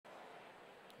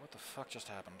What the fuck just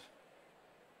happened?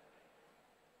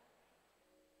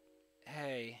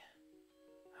 Hey.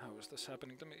 How is this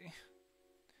happening to me?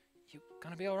 You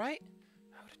gonna be alright?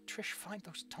 How did Trish find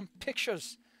those dumb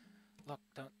pictures? Look,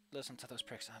 don't listen to those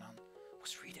pricks, Anon.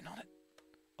 Was reading on it.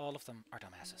 All of them are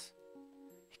dumbasses.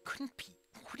 It couldn't be.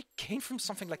 Where would he gain from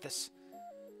something like this?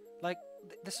 Like,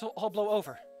 this will all blow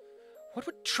over. What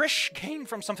would Trish gain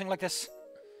from something like this?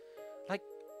 Like,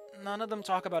 none of them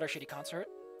talk about her shitty concert.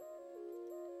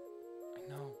 I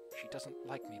know she doesn't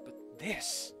like me, but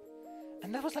this...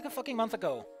 And that was like a fucking month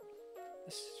ago.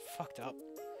 This is fucked up.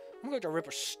 I'm going to rip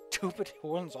her stupid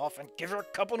horns off and give her a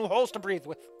couple new holes to breathe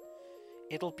with.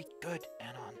 It'll be good,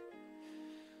 Anon.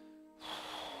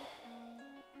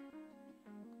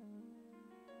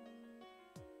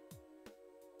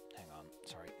 Hang on,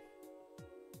 sorry.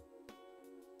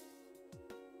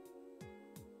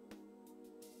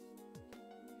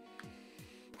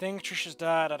 Think Trisha's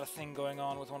dad had a thing going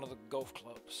on with one of the golf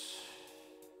clubs.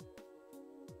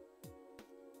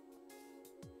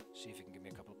 See if you can give me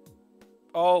a couple.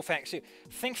 Oh, thanks. See,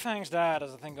 think Fang's dad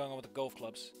has a thing going on with the golf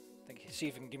clubs. See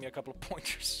if you can give me a couple of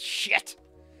pointers. Shit!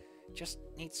 Just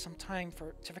need some time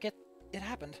to forget it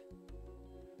happened.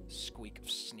 Squeak of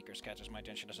sneakers catches my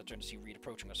attention as I turn to see Reed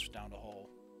approaching us down the hall.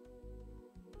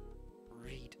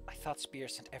 Reed, I thought Spear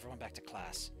sent everyone back to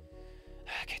class.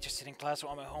 I can't just sit in class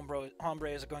while my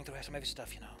hombres are going through some heavy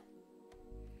stuff, you know.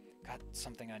 Got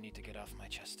something I need to get off my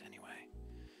chest anyway.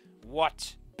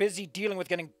 What? Busy dealing with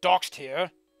getting doxed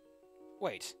here?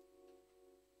 Wait.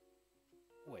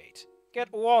 Get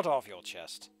what off your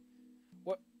chest?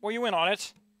 What? Were you in on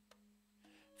it?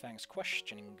 Fang's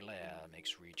questioning glare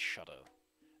makes Reed shudder.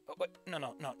 Oh, wait,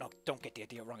 no, don't get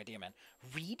the wrong idea, man.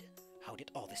 Reed? How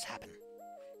did all this happen?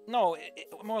 No,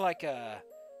 more like, I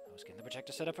was getting the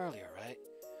projector set up earlier, right?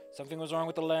 Something was wrong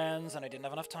with the lens, and I didn't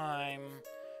have enough time.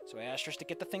 So I asked Trish to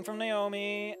get the thing from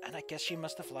Naomi, and I guess she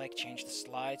must have, like, changed the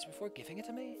slides before giving it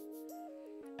to me.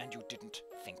 And you didn't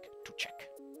think to check.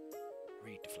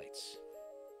 Reed deflates.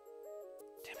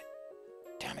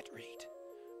 Damn it, Reed.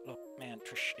 Look, man,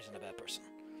 Trish isn't a bad person.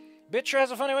 Bitch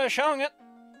has a funny way of showing it.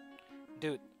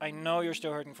 Dude, I know you're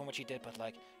still hurting from what she did, but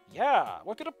like, yeah,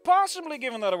 what could have possibly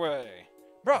given that away?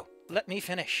 Bro, let me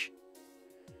finish.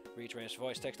 Reed's raised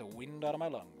voice takes the wind out of my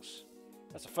lungs.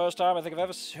 That's the first time I think I've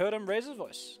ever heard him raise his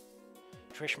voice.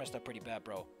 Trish messed up pretty bad,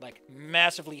 bro. Like,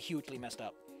 massively, hugely messed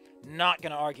up. Not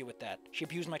gonna argue with that. She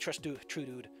abused my true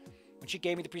dude. When she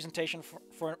gave me the presentation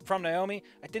from Naomi,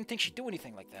 I didn't think she'd do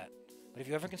anything like that. But have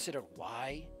you ever considered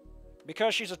why?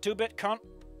 Because she's a 2-bit cunt?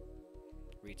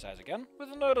 Reed sighs again,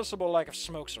 with a noticeable lack of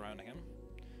smoke surrounding him.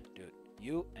 Dude,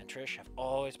 you and Trish have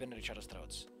always been at each other's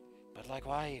throats. But like,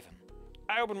 why even?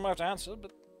 I open my mouth to answer,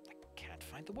 but I can't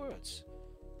find the words.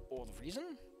 Or the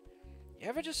reason? You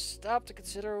ever just stop to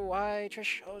consider why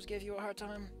Trish always gave you a hard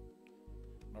time?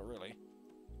 Not really.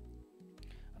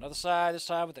 Another sigh, this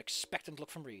time with an expectant look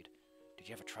from Reed. Did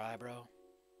you ever try, bro?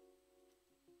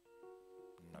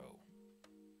 No.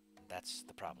 That's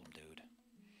the problem, dude.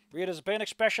 Reed has a pain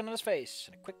expression on his face,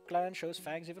 and a quick glance shows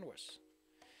Fang's even worse.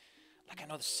 Like, I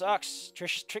know this sucks.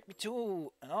 Trish tricked me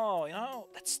too, and all, you know?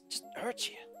 That's just hurts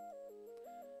you.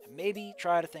 And maybe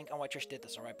try to think on why Trish did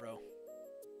this, alright, bro?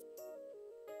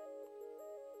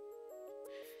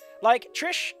 Like,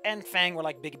 Trish and Fang were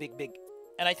like big.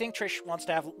 And I think Trish wants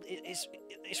to have... is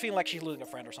feeling like she's losing a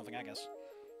friend or something, I guess.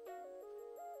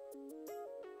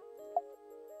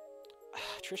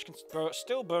 Trish can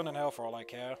still burn in hell for all I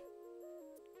care.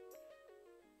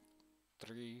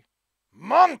 3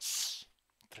 months!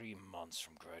 3 months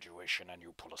from graduation and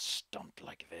you pull a stunt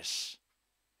like this.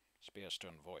 Spear's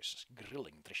stern voice is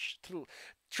grilling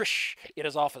Trish in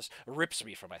his office rips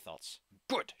me from my thoughts.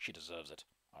 Good, she deserves it.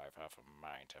 I've half a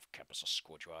mind to have campus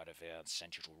escort you out of here and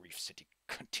send you to Reef City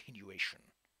continuation.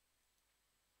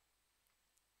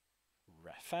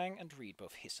 Fang and Reed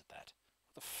both hiss at that.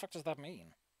 What the fuck does that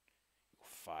mean? You have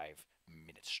 5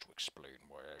 minutes to explain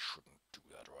why I shouldn't do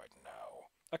that right now.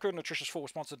 I couldn't have Trish's full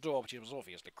response to the door, but she was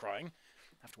obviously crying.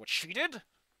 After what she did?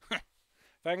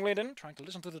 Fang leaned in, trying to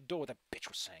listen to the door that bitch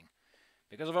was saying.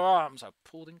 Because of her arms, I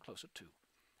pulled in closer too.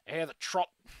 I hear the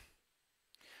trollop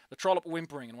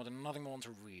whimpering and wanted nothing more than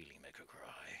to really make her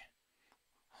cry.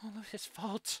 All of his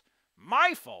fault.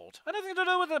 My fault? I had nothing to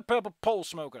do with the purple pole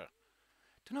smoker.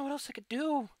 Don't know what else I could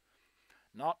do.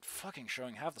 Not fucking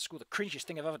showing half the school the cringiest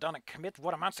thing I've ever done and commit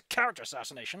what amounts to character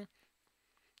assassination.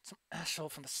 Some asshole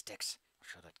from the sticks. I'll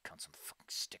show that cunt some fucking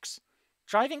sticks.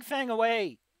 Driving Fang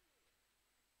away.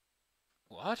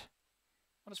 What?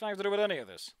 What does Fang have to do with any of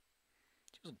this?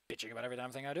 She wasn't bitching about every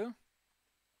damn thing I do.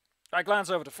 I glance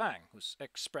over to Fang, whose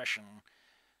expression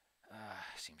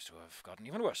seems to have gotten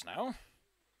even worse now.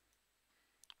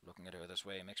 Looking at her this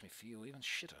way makes me feel even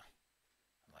shitter.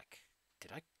 Like,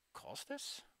 did I cause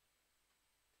this?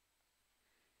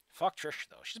 Fuck Trish,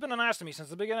 though. She's been an ass to me since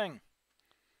the beginning.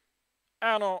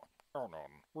 Anna,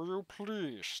 will you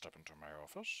please step into my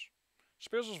office?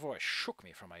 Spears' voice shook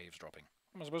me from my eavesdropping.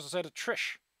 What am I supposed to say to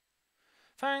Trish?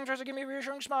 Fang tries to give me a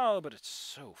reassuring smile, but it's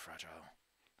so fragile.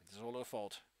 Like this is all her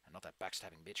fault, and not that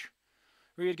backstabbing bitch.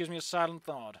 Reed gives me a silent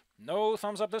nod. No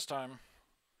thumbs up this time.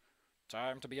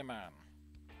 Time to be a man.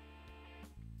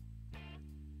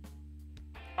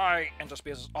 I enter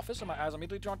Spears' office, and my eyes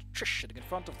immediately drawn to Trish sitting in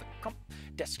front of the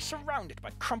desk, surrounded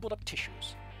by crumpled up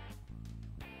tissues.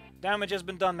 Damage has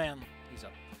been done, man. He's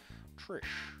up. Trish,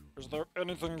 is there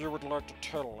anything you would like to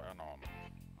tell Anon?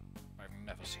 I've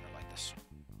never seen her like this.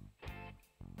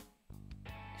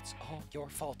 It's all your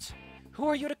fault. Who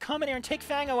are you to come in here and take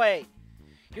Fang away?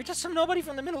 You're just some nobody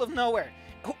from the middle of nowhere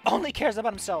who only cares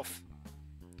about himself.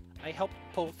 I helped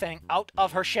pull Fang out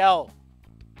of her shell.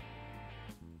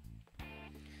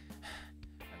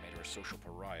 I made her a social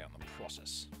pariah in the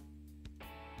process.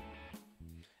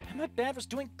 And my band was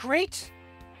doing great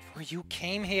before you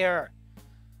came here.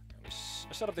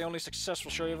 I set up the only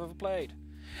successful show you've ever played.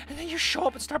 And then you show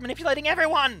up and start manipulating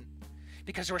everyone!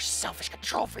 Because you're a selfish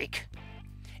control freak.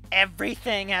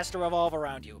 Everything has to revolve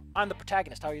around you. I'm the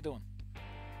protagonist. How are you doing?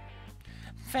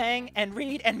 Fang and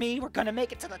Reed and me were gonna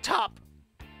make it to the top.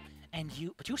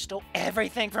 But you stole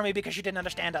everything from me because you didn't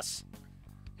understand us.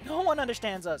 No one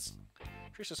understands us.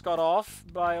 Trish got off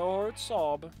by a horrid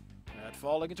sob, head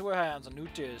falling into her hands and new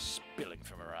tears spilling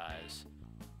from her eyes.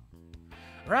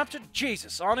 Raptured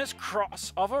Jesus on his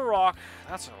cross of a rock.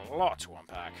 That's a lot to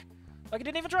unpack. Like he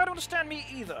didn't even try to understand me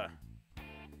either.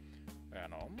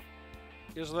 Anon,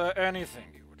 is there anything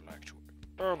you would like to...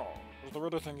 Anon, is there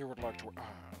anything you would like to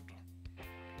add?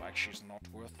 Like she's not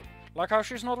worth... Like how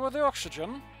she's not worth the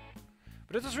oxygen?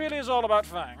 But if this really is all about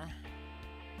Fang...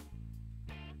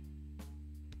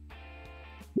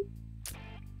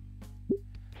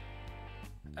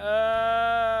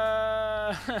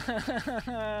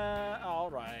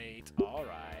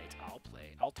 Alright,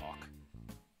 I'll talk.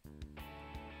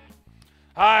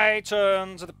 I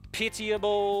turn to the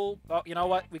pitiable... Oh, you know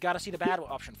what? We gotta see the bad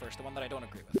option first, the one that I don't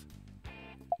agree with.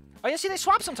 Oh yeah, see, they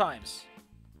swap sometimes!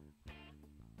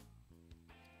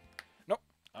 Nope,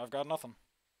 I've got nothing.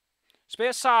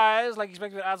 Spear sighs, like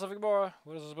expecting to add something more.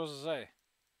 What is it supposed to say?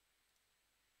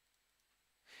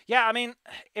 Yeah, I mean,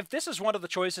 if this is one of the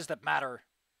choices that matter...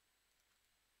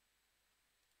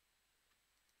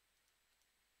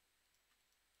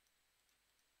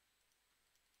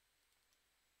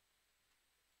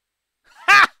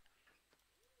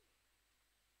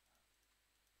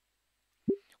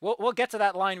 We'll get to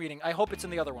that line reading. I hope it's in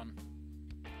the other one.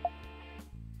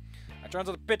 I turn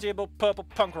to the pitiable purple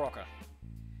punk rocker.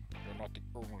 You're not the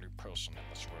only person in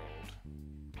this world.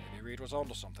 Maybe Reed was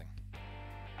onto something.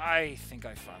 I think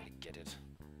I finally get it.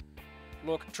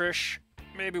 Look, Trish,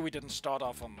 maybe we didn't start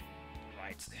off on...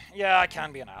 Right. Yeah, I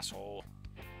can be an asshole.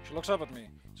 She looks up at me,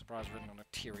 surprise written on her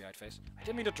teary-eyed face. I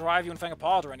didn't mean to drive you and Fang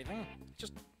apart or anything. I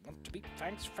just want to be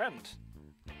Fang's friend.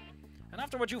 And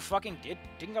after what you fucking did,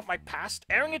 digging up my past,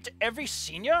 airing it to every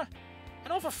senior,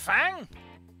 and all for Fang?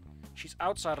 She's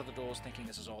outside of the doors thinking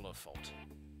this is all her fault.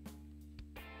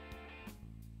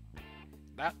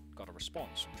 That got a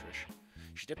response from Trish.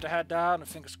 She dipped her head down and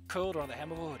fingers curled around the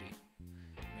hem of her hoodie.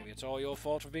 Maybe it's all your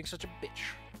fault for being such a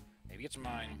bitch. Maybe it's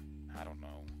mine. I don't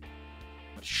know.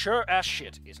 But sure as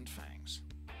shit isn't Fang's.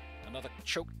 Another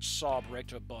choked sob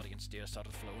raked her body and tears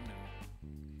started flowing new.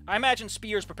 I imagine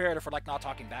Spears prepared her for, like, not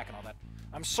talking back and all that.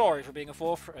 I'm sorry for being a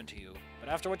fool friend to you, but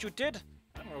after what you did,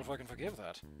 I don't know if I can forgive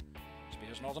that.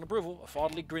 Spears nods in approval, a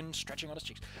fatherly grin stretching on his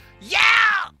cheeks. Yeah!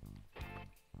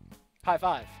 High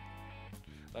five.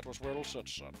 That was well said,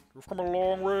 son. You've come a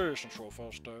long way since your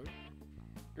first day.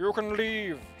 You can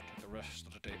leave. Take the rest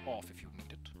of the day off if you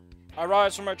need it. I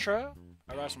rise from my chair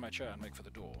and make for the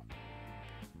door.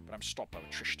 But I'm stopped by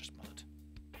what Trish just muttered.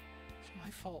 It's my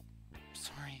fault.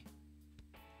 Sorry.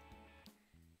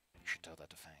 Should tell that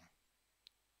to Fang.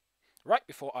 Right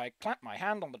before I clamp my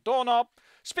hand on the doorknob,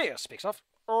 Spears speaks up.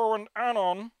 Oh, and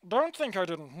Anon, don't think I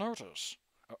didn't notice.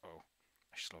 Uh-oh.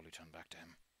 I slowly turn back to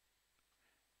him.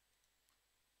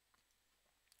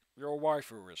 Your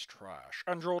waifu is trash,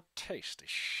 and your taste is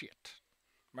shit.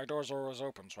 My doors are always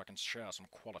open so I can share some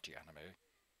quality anime.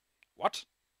 What?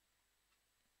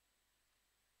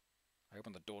 I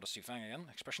open the door to see Fang again,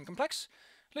 expression complex,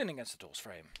 leaning against the door's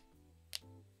frame.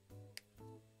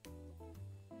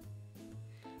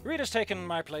 Reed has taken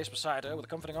my place beside her with a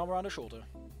comforting arm around her shoulder.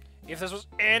 If this was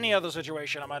any other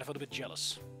situation, I might have felt a bit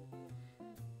jealous.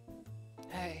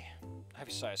 Hey. A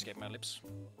heavy sigh escaped my lips.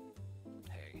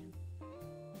 Hey.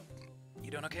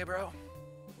 You doing okay, bro?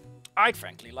 I'd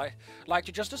frankly like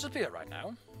to just disappear right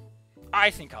now. I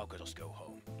think I'll just go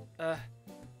home.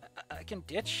 I can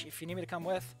ditch if you need me to come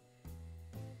with.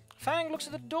 Fang looks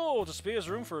at the door to Spear's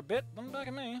room for a bit, then back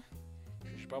at me.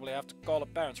 She should probably have to call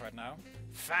up parents right now.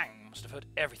 Fang must have heard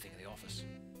everything in the office.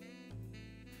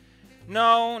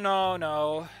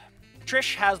 No.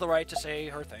 Trish has the right to say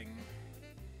her thing.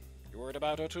 You worried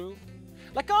about her too?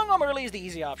 Like, going home early is the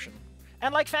easy option.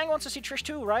 And like, Fang wants to see Trish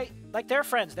too, right? Like, they're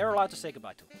friends, they're allowed to say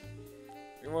goodbye to.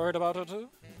 You worried about her too?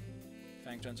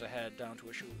 Fang turns her head down to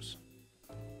her shoes.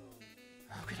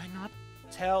 How could I not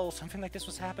tell something like this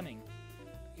was happening?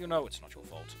 You know it's not your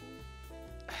fault.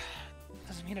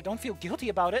 Doesn't mean I don't feel guilty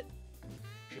about it.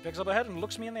 She picks up her head and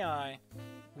looks me in the eye.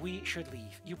 We should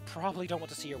leave. You probably don't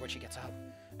want to see her when she gets out.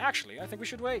 Actually, I think we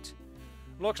should wait.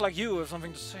 Looks like you have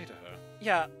something to say to her.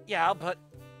 Yeah, but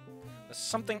there's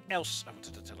something else I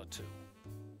wanted to tell her too.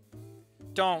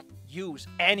 Don't use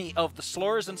any of the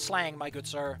slurs and slang, my good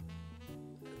sir.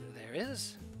 There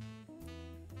is.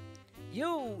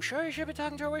 You sure you should be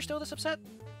talking to her while you're still this upset?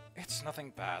 It's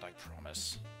nothing bad, I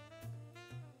promise.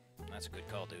 That's a good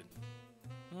call, dude.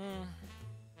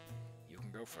 You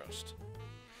can go first.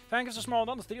 Fang gives a small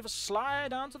nod, the three of us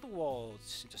slide onto the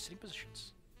walls into sitting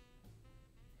positions.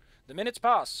 The minutes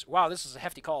pass. Wow, this is a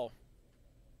hefty call.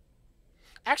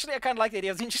 Actually, I kind of like the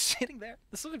idea of him just sitting there.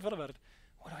 There's something fun about it.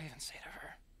 What do I even say to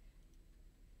her?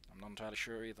 I'm not entirely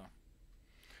sure either.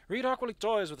 Reed awkwardly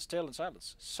toys with his tail in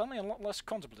silence, suddenly a lot less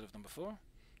contemplative than before.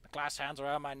 The clasped hands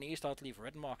around my knees start to leave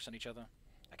red marks on each other.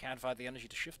 I can't find the energy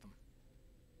to shift them.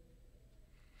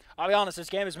 I'll be honest, this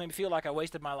game has made me feel like I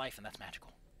wasted my life, and that's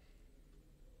magical.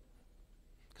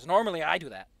 Because normally I do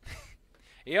that.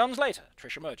 Eons later,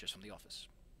 Trish emerges from the office.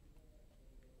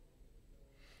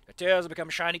 Her tears have become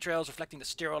shiny trails reflecting the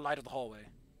sterile light of the hallway.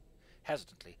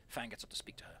 Hesitantly, Fang gets up to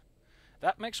speak to her.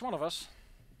 That makes one of us.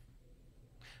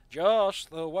 Just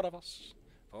the one of us.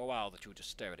 For a while, the two just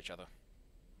stare at each other.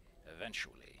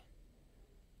 Eventually.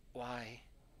 Why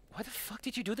the fuck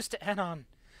did you do this to Anon?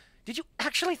 Did you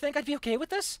actually think I'd be okay with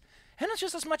this? Anon's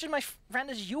just as much of my friend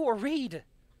as you or Reed.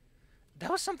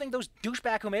 That was something those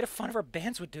douchebags who made fun of our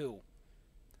bands would do.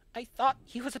 I thought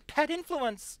he was a bad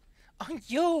influence. On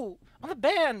you. On the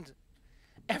band.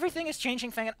 Everything is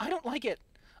changing, Fang, and I don't like it.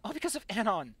 All because of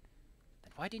Anon.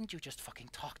 Then why didn't you just fucking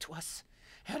talk to us?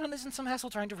 Anon isn't some asshole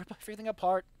trying to rip everything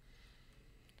apart.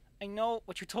 I know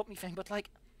what you told me, Fang, but like,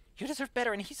 you deserve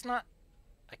better, and he's not...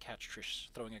 I catch Trish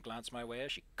throwing a glance my way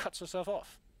as she cuts herself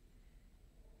off.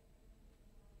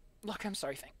 Look, I'm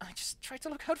sorry, Fang. I just tried to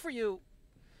look out for you.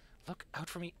 Look out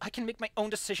for me. I can make my own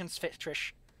decisions,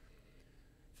 Trish.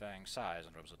 Fang sighs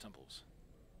and rubs her temples.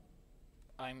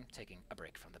 I'm taking a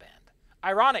break from the band.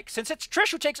 Ironic, since it's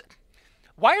Trish who takes...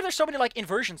 Why are there so many, like,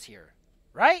 inversions here?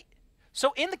 Right?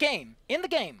 So in the game,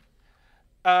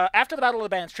 after the Battle of the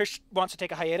Bands, Trish wants to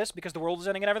take a hiatus because the world is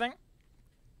ending and everything.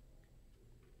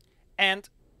 And,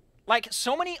 like,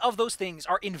 so many of those things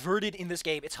are inverted in this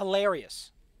game. It's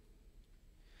hilarious.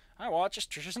 I watch as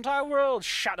Trish's entire world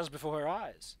shatters before her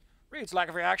eyes. Reed's lack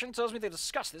of reaction tells me they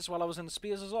discussed this while I was in the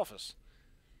Spears' office.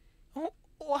 Oh,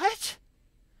 what?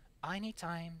 I need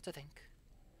time to think.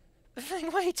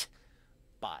 Fang, wait.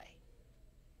 Bye.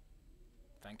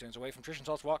 Fang turns away from Trish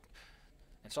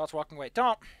and starts walking away.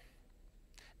 Don't.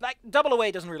 Like, double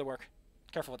away doesn't really work.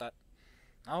 Careful with that.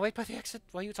 I'll wait by the exit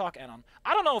while you talk, Anon.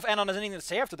 I don't know if Anon has anything to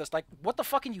say after this. Like, what the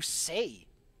fuck can you say?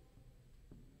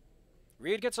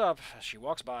 Reed gets up as she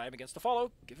walks by and begins to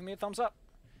follow, giving me a thumbs up.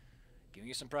 Giving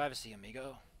you some privacy,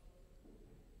 amigo.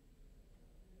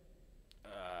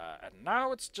 And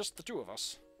now it's just the two of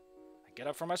us. I get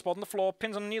up from my spot on the floor,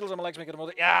 pins and needles on my legs make it a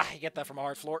more... Yeah, you get that from a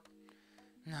hard floor.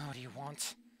 Now what do you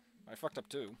want? I fucked up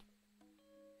too.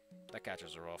 That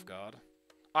catches her off guard.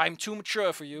 I'm too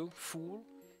mature for you, fool.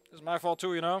 This is my fault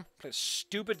too, you know? Play a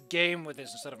stupid game with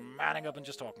this instead of manning up and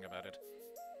just talking about it.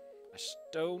 I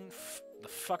stone the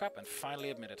fuck up and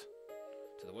finally admit it.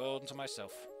 To the world and to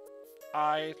myself.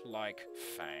 I like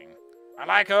Fang. I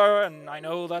like her, and I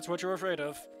know that's what you're afraid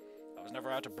of. I was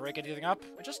never out to break anything up.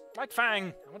 I just like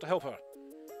Fang. I want to help her.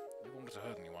 I never wanted to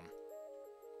hurt anyone.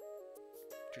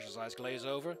 Trish's eyes glaze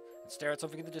over and stare at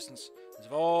something in the distance, as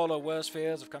if all her worst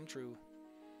fears have come true.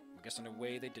 I guess in a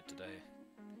way they did today.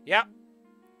 Yeah.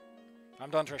 I'm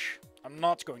done, Trish. I'm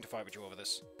not going to fight with you over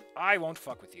this. I won't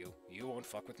fuck with you. You won't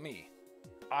fuck with me.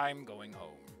 I'm going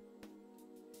home.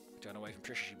 I turn away from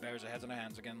Trish as she buries her head in her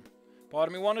hands again. Part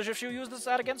of me wonders if she'll use this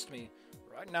ad against me.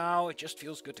 Right now, it just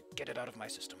feels good to get it out of my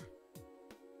system.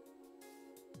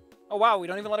 Oh wow, we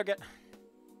don't even let her get...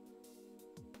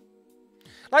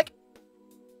 Like,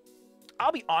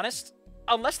 I'll be honest.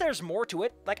 unless there's more to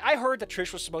it, like, I heard that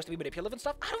Trish was supposed to be manipulative and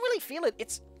stuff. I don't really feel it.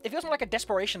 It feels more like a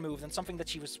desperation move than something that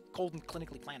she was cold and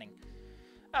clinically planning.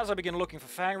 As I begin looking for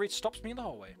Fang, Reed stops me in the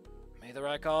hallway. Made the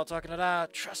right call talking it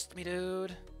out. Trust me,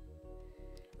 dude.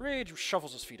 Reed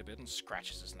shuffles his feet a bit and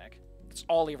scratches his neck. That's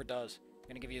all he ever does. I'm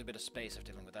gonna give you a bit of space of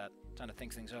dealing with that. Time to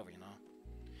think things over, you know.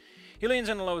 He leans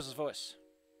in and lowers his voice.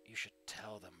 You should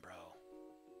tell them, bro.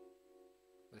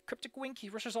 With a cryptic wink, he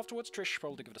rushes off towards Trish,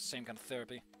 probably to give it the same kind of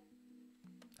therapy.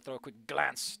 I throw a quick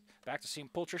glance back to see him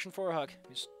pull Trish in for a hug.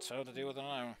 He's so to deal with it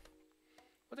now.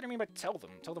 What did he mean by tell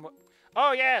them? Tell them what?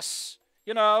 Oh, yes!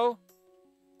 You know.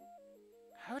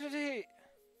 How did he...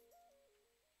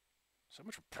 So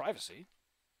much for privacy.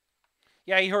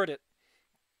 Yeah, he heard it.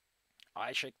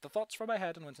 I shake the thoughts from my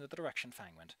head and went in the direction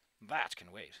Fang went. That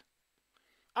can wait.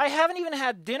 I haven't even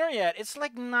had dinner yet. It's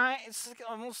like 9... It's like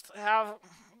almost half...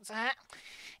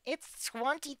 It's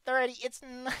 20:30. It's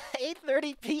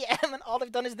 8:30 p.m. and all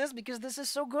I've done is this because this is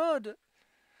so good.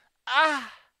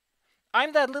 Ah!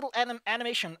 I'm that little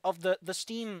animation of the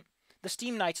Steam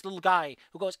Knight's little guy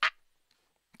who goes, ah!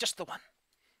 Just the one.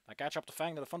 I catch up to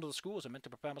Fang to the front of the school as I meant to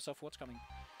prepare myself for what's coming.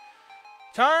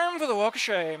 Time for the walk of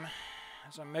shame.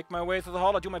 As I make my way through the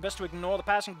hall, I do my best to ignore the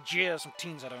passing jeers from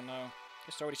teens I don't know.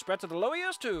 Guess it's already spread to the lower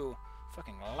years too.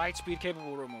 Fucking light-speed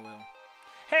capable rumor will.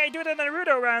 Hey, do the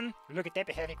Naruto run! Look at that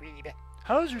pathetic weeb.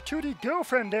 How's your 2D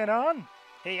girlfriend, Anon?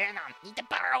 Hey, Anon, need to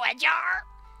borrow a jar?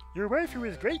 Your waifu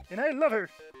is great, and I love her.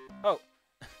 Oh.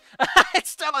 It's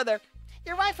Stella there.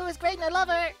 Your waifu is great, and I love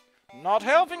her. Not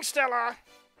helping, Stella.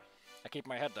 I keep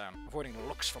my head down, avoiding the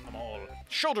looks from them all.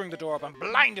 Shouldering the door up, I'm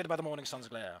blinded by the morning sun's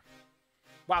glare.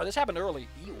 Wow, this happened early.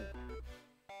 Ew.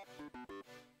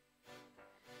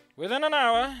 Within an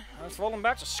hour, I've fallen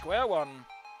back to square one.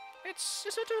 Is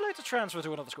it too late to transfer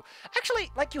to another school? Actually,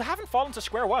 like, you haven't fallen to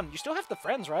square one. You still have the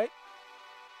friends, right?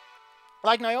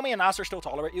 Like, Naomi and Nasser still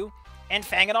tolerate you. And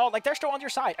Fang and all. Like, they're still on your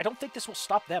side. I don't think this will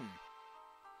stop them.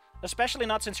 Especially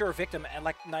not since you're a victim and,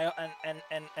 like,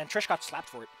 and Trish got slapped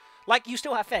for it. Like, you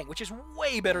still have Fang, which is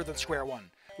way better than square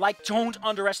one. Like, don't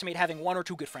underestimate having 1 or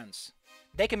 2 good friends.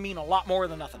 They can mean a lot more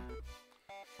than nothing.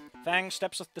 Fang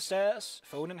steps up the stairs,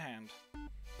 phone in hand.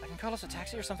 I can call us a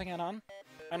taxi or something, Anon.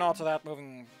 I nod to that,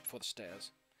 moving for the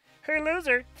stairs. Hey,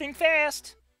 loser, think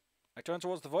fast! I turn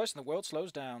towards the voice and the world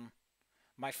slows down.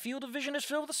 My field of vision is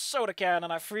filled with a soda can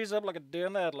and I freeze up like a deer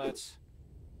in the headlights.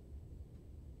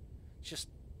 Just...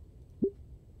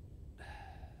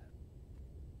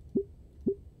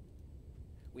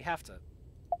 We have to.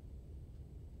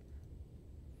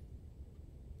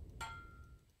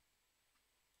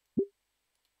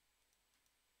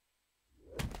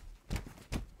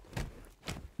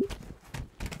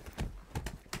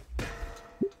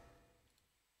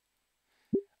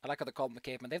 I like how they call him the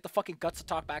caveman. They have the fucking guts to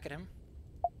talk back at him.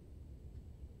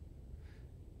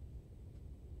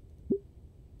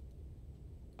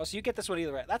 Oh, so you get this one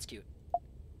either way. That's cute.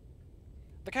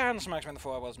 The can smacks me in the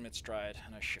forearms mid-stride,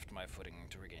 and I shift my footing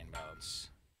to regain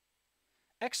balance.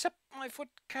 Except my foot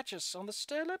catches on the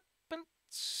stair lip and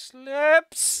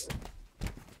slips.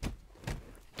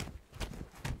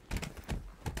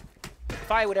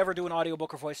 If I would ever do an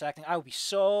audiobook or voice acting, I would be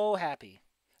so happy.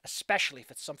 Especially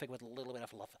if it's something with a little bit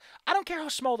of love. I don't care how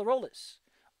small the role is.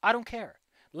 I don't care.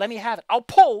 Let me have it. I'll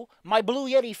pull my Blue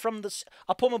Yeti from the...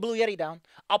 I'll pull my Blue Yeti down.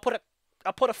 I'll put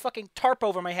a fucking tarp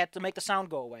over my head to make the sound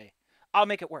go away. I'll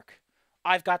make it work.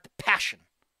 I've got the passion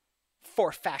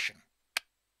for fashion.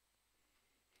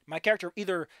 My character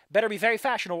either better be very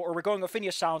fashionable or we're going with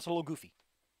Phineas sounds a little goofy.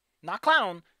 Not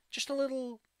clown, just a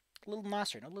little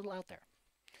Nasser, a little out there.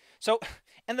 So,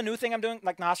 and the new thing I'm doing,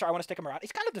 like Nasser, I want to stick him around.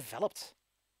 He's kind of developed.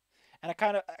 And I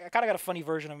kind of got a funny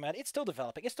version of him. It's still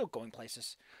developing. It's still going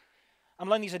places. I'm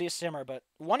letting these ideas simmer, but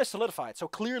one is solidified. So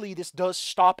clearly this does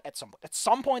stop at some point. At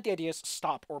some point the ideas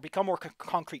stop or become more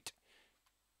concrete.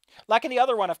 Like in the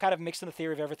other one, I've kind of mixed in the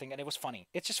theory of everything, and it was funny.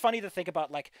 It's just funny to think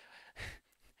about, like,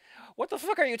 what the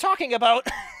fuck are you talking about?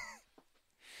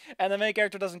 And the main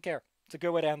character doesn't care. It's a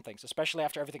good way to end things, especially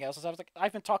after everything else. I was like,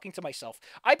 I've been talking to myself.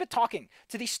 I've been talking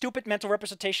to these stupid mental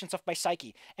representations of my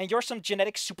psyche, and you're some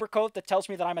genetic supercode that tells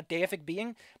me that I'm a deific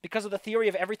being because of the theory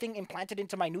of everything implanted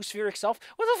into my noospheric self?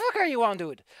 What the fuck are you on,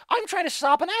 dude? I'm trying to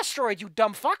stop an asteroid, you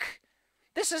dumb fuck!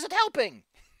 This isn't helping!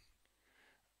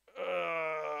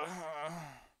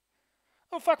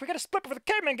 Oh fuck, we gotta split before the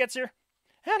caveman gets here.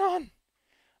 Hang on.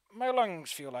 My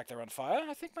lungs feel like they're on fire.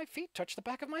 I think my feet touch the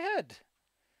back of my head.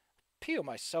 Peel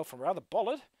myself from around the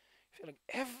bullet, feeling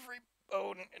every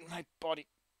bone in my body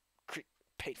creak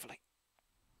painfully.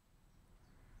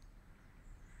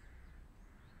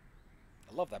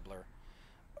 I love that blur.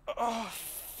 Oh,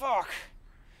 fuck.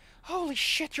 Holy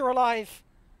shit, you're alive.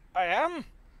 I am?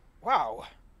 Wow.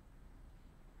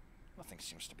 Nothing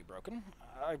seems to be broken.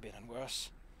 I've been in worse.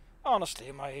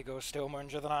 Honestly, my ego is still more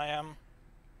injured than I am.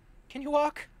 Can you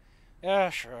walk? Yeah,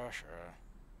 sure.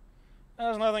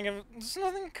 There's nothing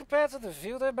compared to the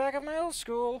view there back of my old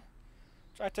school.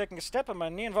 Try taking a step and my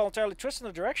knee involuntarily twists in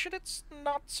a direction it's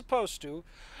not supposed to.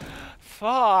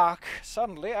 Fuck.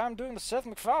 Suddenly, I'm doing the Seth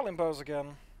MacFarlane pose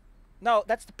again. No,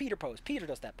 that's the Peter pose. Peter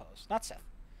does that pose, not Seth.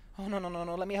 Oh, no.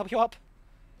 Let me help you up.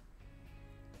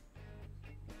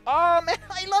 Oh, man,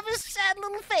 I love his sad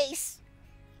little face.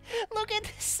 Look at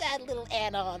this sad little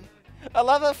Anon. I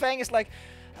love how Fang is like,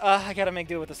 I gotta make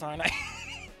do with this, aren't I?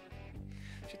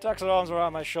 She tucks her arms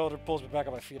around my shoulder, pulls me back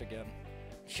on my feet again.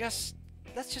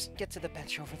 Let's just get to the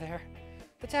bench over there.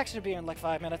 The taxi will be in like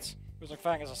 5 minutes. It was like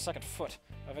Fang has a second foot.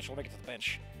 Eventually we'll make it to the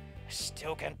bench. I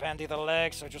still can't bend either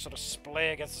leg, so I just sort of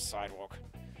splay against the sidewalk.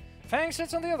 Fang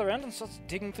sits on the other end and starts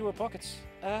digging through her pockets.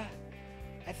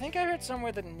 I think I heard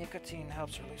somewhere that nicotine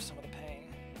helps relieve some of the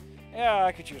pain. Yeah,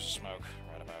 I could use a smoke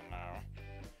right about now.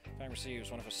 Fang receives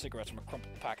one of her cigarettes from a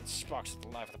crumpled pack and sparks at the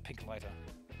light with a pink lighter.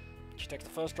 She takes the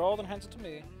first roll, then hands it to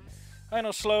me. I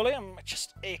know slowly, I'm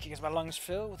just aching as my lungs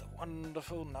fill with a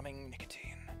wonderful numbing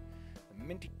nicotine. A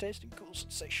minty taste and cool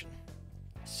sensation.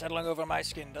 Settling over my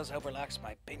skin does help relax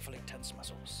my painfully tense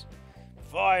muscles.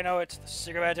 Before I know it, the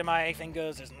cigarette in my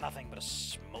fingers is nothing but a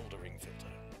smoldering filter.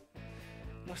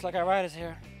 Looks like our ride is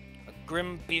here. A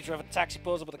grim beater of a taxi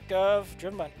pulls up with a curve,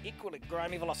 driven by an equally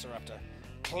grimy velociraptor.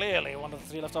 Clearly one of the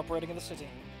 3 left operating in the city.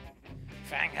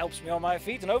 Fang helps me on my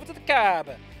feet and over to the cab,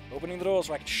 opening the door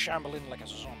so I can shamble in like a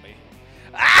zombie.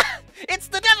 Ah! It's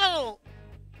the devil!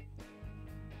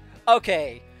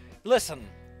 Okay, listen.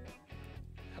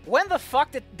 When the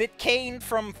fuck did Kane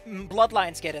from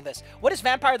Bloodlines get in this? What is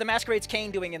Vampire the Masquerade's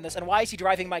Kane doing in this, and why is he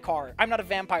driving my car? I'm not a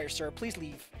vampire, sir. Please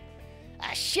leave.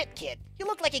 Ah, shit, kid. You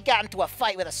look like you got into a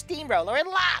fight with a steamroller and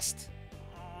lost.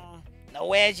 Now,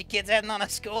 where's your kids heading on a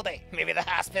school day? Maybe the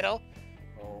hospital?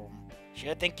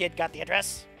 Sure think kid got the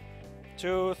address?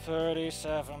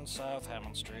 237 South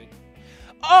Hammond Street.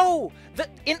 Oh!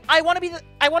 I want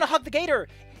to hug the gator!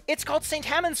 It's called St.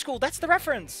 Hammond School. That's the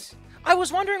reference. I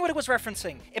was wondering what it was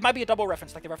referencing. It might be a double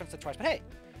reference, like the reference that twice, but hey.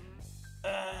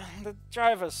 The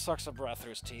driver sucks a breath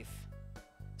through his teeth.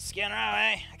 Skin around,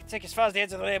 eh? I can take you as far as the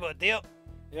edge of the neighborhood, deal?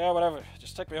 Yeah, whatever.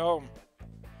 Just take me home.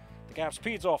 The cab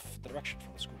speeds off the direction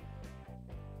from the school.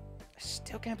 I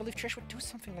still can't believe Trish would do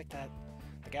something like that.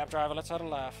 The cab driver lets out a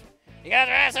laugh. You got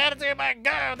your ass out to my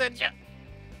girl, didn't you?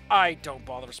 I don't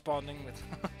bother responding with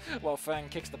while Fang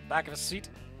kicks the back of his seat.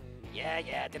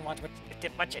 Yeah, didn't want to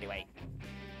tip much anyway.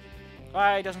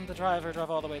 Why doesn't the driver drive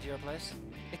all the way to your place?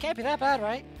 It can't be that bad,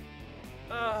 right?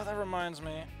 That reminds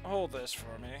me. Hold this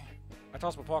for me. I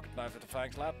toss my pocket knife into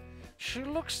Fang's lap. She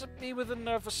looks at me with a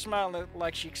nervous smile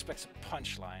like she expects a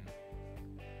punchline.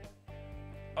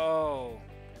 Oh.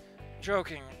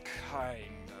 Joking,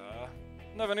 kinda.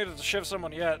 Never needed to shiv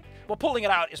someone yet. Well, pulling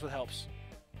it out is what helps.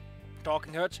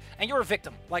 Talking hurts, and you're a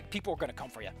victim. Like, people are gonna come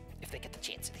for you. If they get the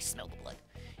chance and they smell the blood.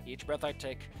 Each breath I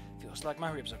take feels like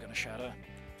my ribs are gonna shatter.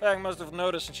 Fang must have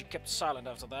noticed and she kept silent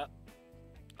after that.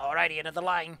 Alrighty, end of the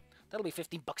line. That'll be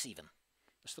 $15 even.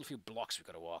 There's still a few blocks we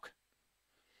gotta walk.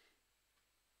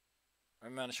 I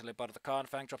manage to leap out of the car and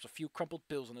Fang drops a few crumpled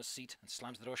bills on his seat and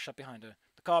slams the door shut behind her.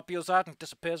 The car peels out and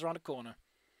disappears around a corner.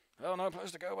 Well, no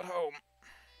place to go but home.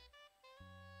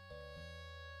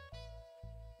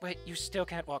 Wait, you still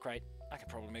can't walk right. I can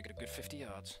probably make it a good 50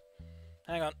 yards.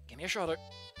 Hang on, give me a shoulder.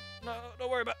 No, don't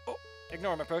worry about... Oh,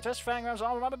 ignore my protest. Fang grabs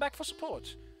arm around my back for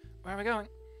support. Where am I going?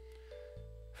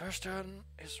 First turn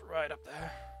is right up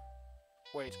there.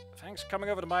 Wait, Fang's coming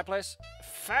over to my place?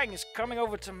 Fang is coming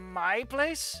over to my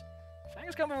place? Fang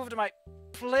is coming over to my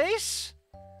place?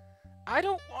 I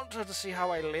don't want her to see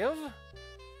how I live.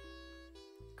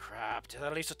 Crap, did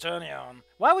I leave Saturnia on?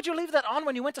 Why would you leave that on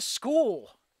when you went to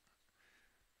school?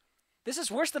 This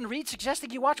is worse than Reed suggesting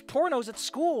you watch pornos at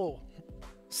school.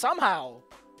 Somehow.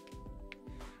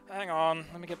 Hang on,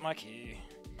 let me get my key.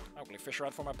 I quickly fish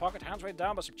around for my pocket, hands weighed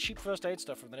down by some cheap first aid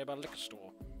stuff from the nearby liquor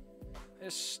store.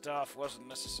 This stuff wasn't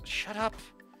necessary. Shut up!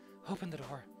 Open the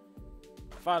door.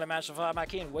 I finally managed to find my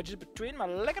key and wedged it between my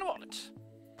leg and wallet.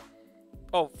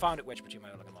 Oh, found it wedged between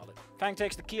my leg and wallet. Fang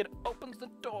takes the key and opens the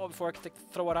door before I can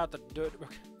throw it out the dirt.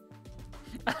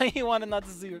 He wanted not to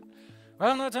see it.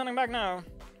 Well, no turning back now.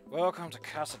 Welcome to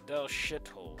Casa del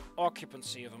Shithole.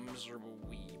 Occupancy of a miserable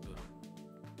weeb.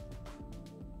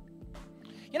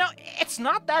 You know, it's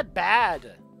not that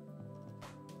bad.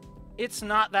 It's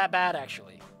not that bad,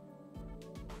 actually.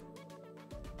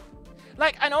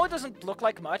 Like, I know it doesn't look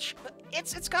like much, but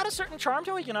it's got a certain charm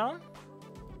to it, you know?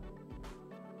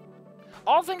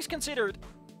 All things considered,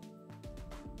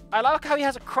 I like how he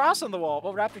has a cross on the wall.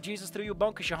 Well, Raptor Jesus threw you a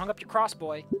bone because you hung up your cross,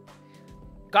 boy.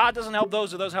 God doesn't help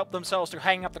those, or those help themselves through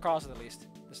hanging up the crosses at least.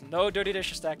 There's no dirty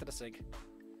dishes stacked at the sink.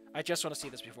 I just want to see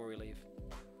this before we leave.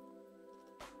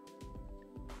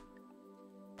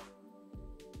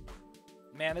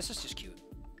 Man, this is just cute.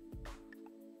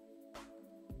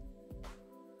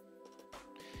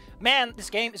 Man, this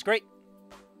game is great.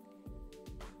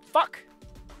 Fuck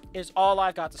is all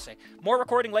I've got to say. More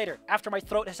recording later, after my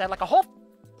throat has had like a whole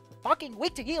fucking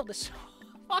week to heal. This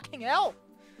fucking hell.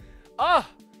 Ugh,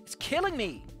 it's killing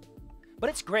me. But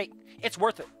it's great. It's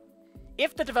worth it.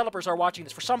 If the developers are watching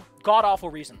this for some god-awful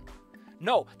reason,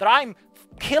 know that I'm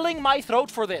killing my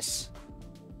throat for this.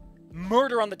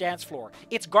 Murder on the dance floor.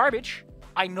 It's garbage.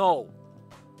 I know.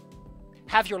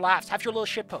 Have your laughs. Have your little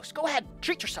shitpost. Go ahead.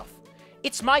 Treat yourself.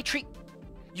 It's my treat.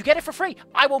 You get it for free.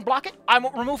 I won't block it. I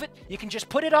won't remove it. You can just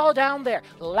put it all down there.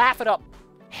 Laugh it up.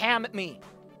 Ham at me.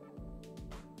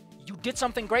 You did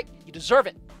something great. You deserve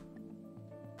it.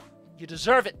 You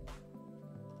deserve it.